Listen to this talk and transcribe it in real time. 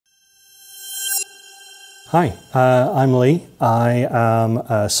Hi, I'm Lee. I am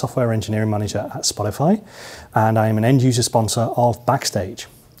a software engineering manager at Spotify, and I am an end user sponsor of Backstage.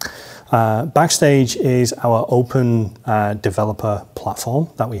 Backstage is our open developer platform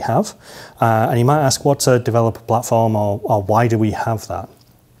that we have. And you might ask, what's a developer platform, or why do we have that?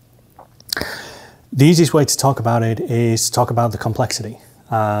 The easiest way to talk about it is to talk about the complexity.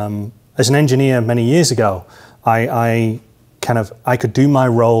 As an engineer many years ago, I could do my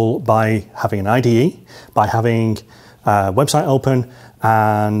role by having an IDE, by having a website open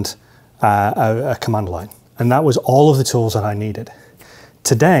and a command line. And that was all of the tools that I needed.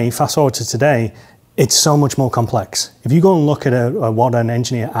 Today, fast forward to today, it's so much more complex. If you go and look at what an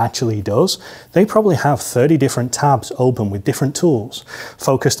engineer actually does, they probably have 30 different tabs open with different tools,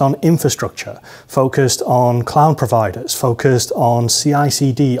 focused on infrastructure, focused on cloud providers, focused on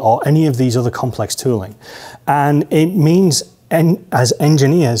CI/CD or any of these other complex tooling. And it means, as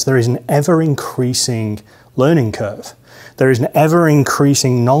engineers, there is an ever-increasing learning curve. There is an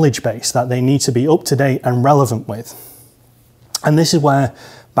ever-increasing knowledge base that they need to be up to date and relevant with. And this is where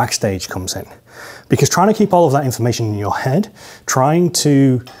Backstage comes in. Because trying to keep all of that information in your head, trying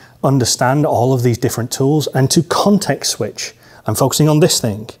to understand all of these different tools and to context switch. I'm focusing on this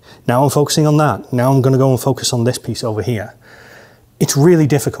thing. Now I'm focusing on that. Now I'm going to go and focus on this piece over here. It's really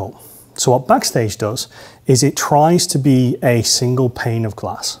difficult. So what Backstage does is it tries to be a single pane of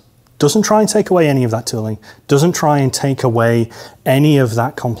glass. Doesn't try and take away any of that tooling, doesn't try and take away any of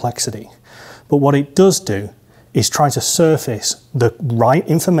that complexity. But what it does do is try to surface the right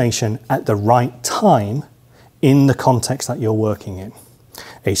information at the right time in the context that you're working in.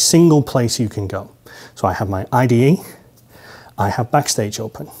 A single place you can go. So I have my IDE, I have Backstage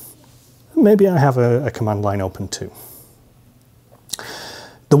open. Maybe I have a command line open too.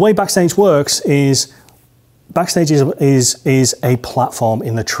 The way Backstage works is, Backstage is a platform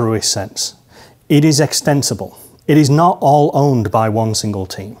in the truest sense. It is extensible. It is not all owned by one single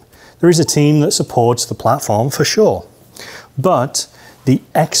team. There is a team that supports the platform for sure, but the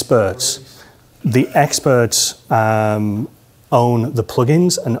experts own the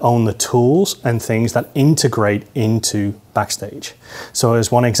plugins and own the tools and things that integrate into Backstage. So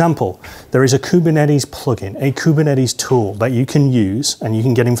as one example, there is a Kubernetes plugin, a Kubernetes tool that you can use and you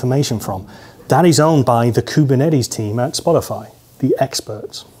can get information from. That is owned by the Kubernetes team at Spotify, the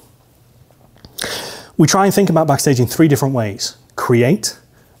experts. We try and think about Backstage in three different ways: create,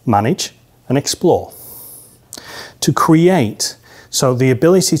 manage, and explore. To create, so the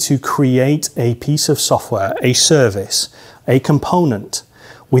ability to create a piece of software, a service, a component,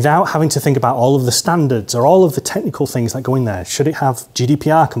 without having to think about all of the standards or all of the technical things that go in there. Should it have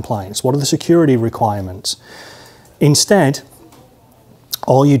GDPR compliance? What are the security requirements? Instead,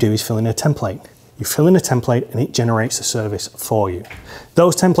 all you do is fill in a template. You fill in a template and it generates a service for you.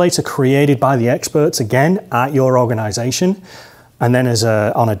 Those templates are created by the experts, again, at your organization. And then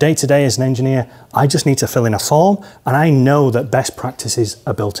on a day-to-day as an engineer, I just need to fill in a form and I know that best practices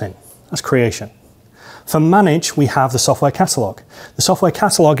are built in. That's creation. For manage, we have the software catalog. The software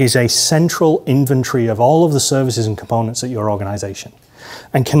catalog is a central inventory of all of the services and components at your organization.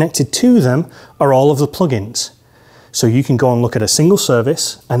 And connected to them are all of the plugins. So you can go and look at a single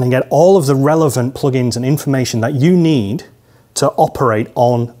service and then get all of the relevant plugins and information that you need to operate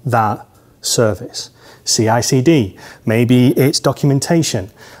on that service. CI/CD, maybe it's documentation,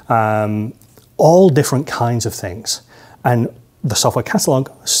 all different kinds of things. And the software catalog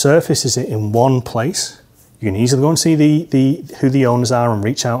surfaces it in one place. You can easily go and see who the owners are and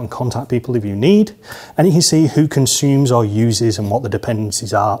reach out and contact people if you need. And you can see who consumes or uses and what the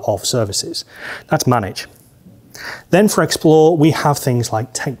dependencies are of services. That's manage. Then for explore, we have things like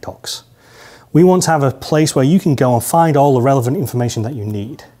tech docs. We want to have a place where you can go and find all the relevant information that you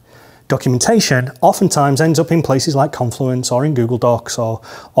need. Documentation oftentimes ends up in places like Confluence or in Google Docs or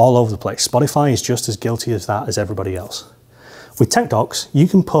all over the place. Spotify is just as guilty of that as everybody else. With Tech Docs, you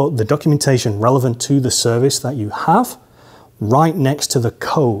can put the documentation relevant to the service that you have right next to the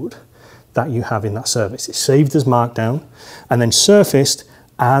code that you have in that service. It's saved as Markdown and then surfaced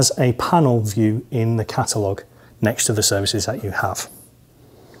as a panel view in the catalog next to the services that you have.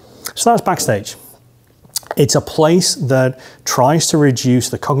 So that's Backstage. It's a place that tries to reduce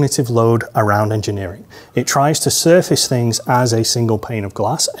the cognitive load around engineering. It tries to surface things as a single pane of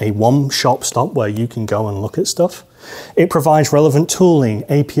glass, a one-shop stop where you can go and look at stuff. It provides relevant tooling,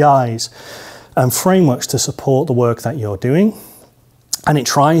 APIs, and frameworks to support the work that you're doing. And it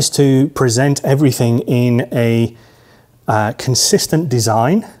tries to present everything in a consistent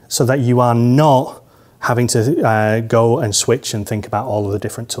design so that you are not having to go and switch and think about all of the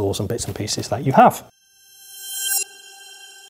different tools and bits and pieces that you have.